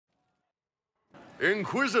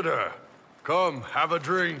Inquisitor, come, have a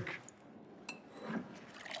drink.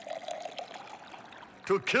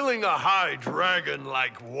 To killing a high dragon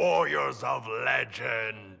like warriors of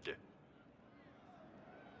legend.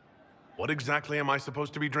 What exactly am I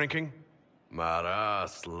supposed to be drinking?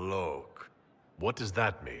 Maras lok. What does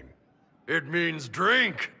that mean? It means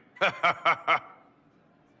drink!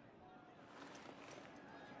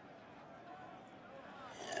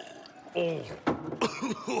 Oh.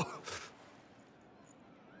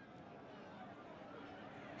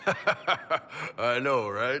 I know,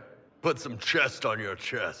 right? Put some chest on your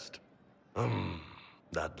chest.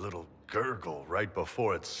 That little gurgle right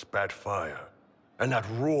before it spat fire. And that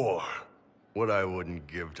roar. What I wouldn't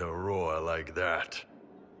give to roar like that.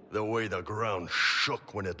 The way the ground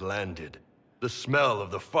shook when it landed. The smell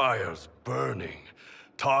of the fires burning.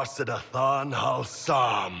 Tarsidathan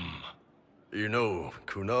Halsam. You know,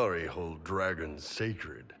 Kunari hold dragons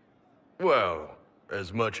sacred. Well,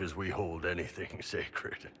 as much as we hold anything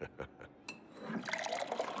sacred.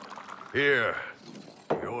 Here,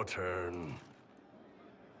 your turn.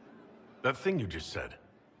 That thing you just said.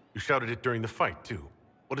 You shouted it during the fight, too.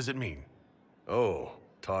 What does it mean? Oh,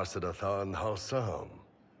 Tarsidathan Halsam.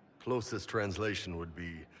 Closest translation would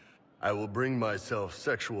be, I will bring myself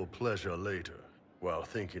sexual pleasure later, while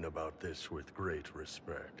thinking about this with great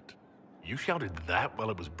respect. You shouted that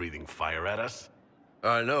while it was breathing fire at us?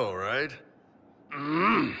 I know, right?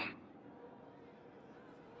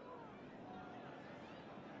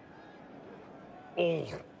 Oh.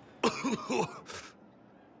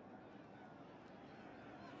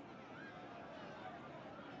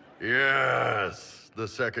 Yes, the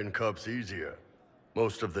second cup's easier.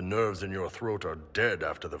 Most of the nerves in your throat are dead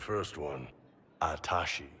after the first one.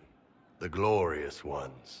 Atashi, the glorious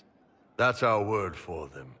ones. That's our word for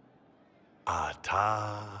them.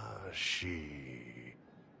 Atashi.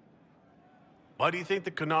 Why do you think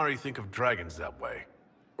the Kunari think of dragons that way?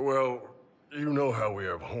 Well, you know how we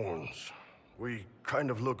have horns. We kind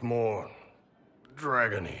of look more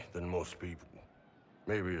dragony than most people.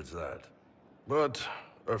 Maybe it's that. But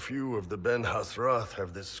a few of the Ben Hasrath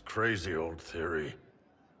have this crazy old theory.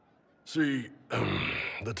 See,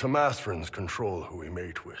 the Tamasrans control who we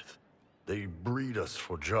mate with. They breed us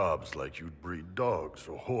for jobs like you'd breed dogs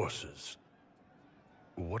or horses.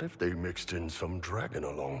 What if they mixed in some dragon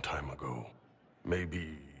a long time ago?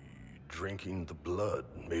 Maybe drinking the blood,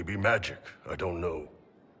 maybe magic, I don't know.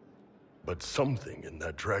 But something in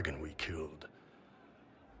that dragon we killed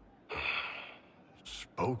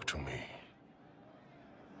spoke to me.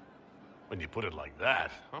 When you put it like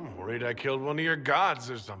that, I'm worried I killed one of your gods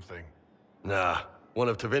or something. Nah, one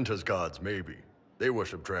of Tevinter's gods, maybe. They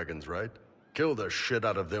worship dragons, right? Kill the shit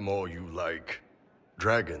out of them all you like.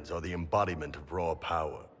 Dragons are the embodiment of raw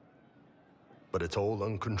power. But it's all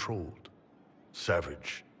uncontrolled.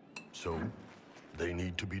 Savage. So, they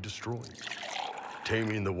need to be destroyed.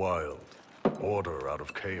 Taming the wild. Order out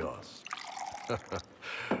of chaos.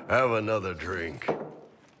 Have another drink.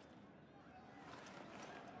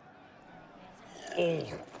 Oh.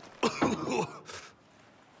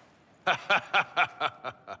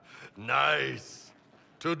 Nice.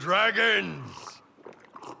 To dragons.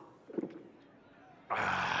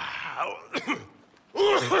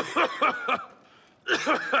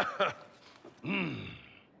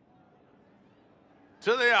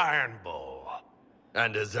 To the Iron Bull.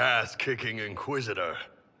 And his ass-kicking Inquisitor.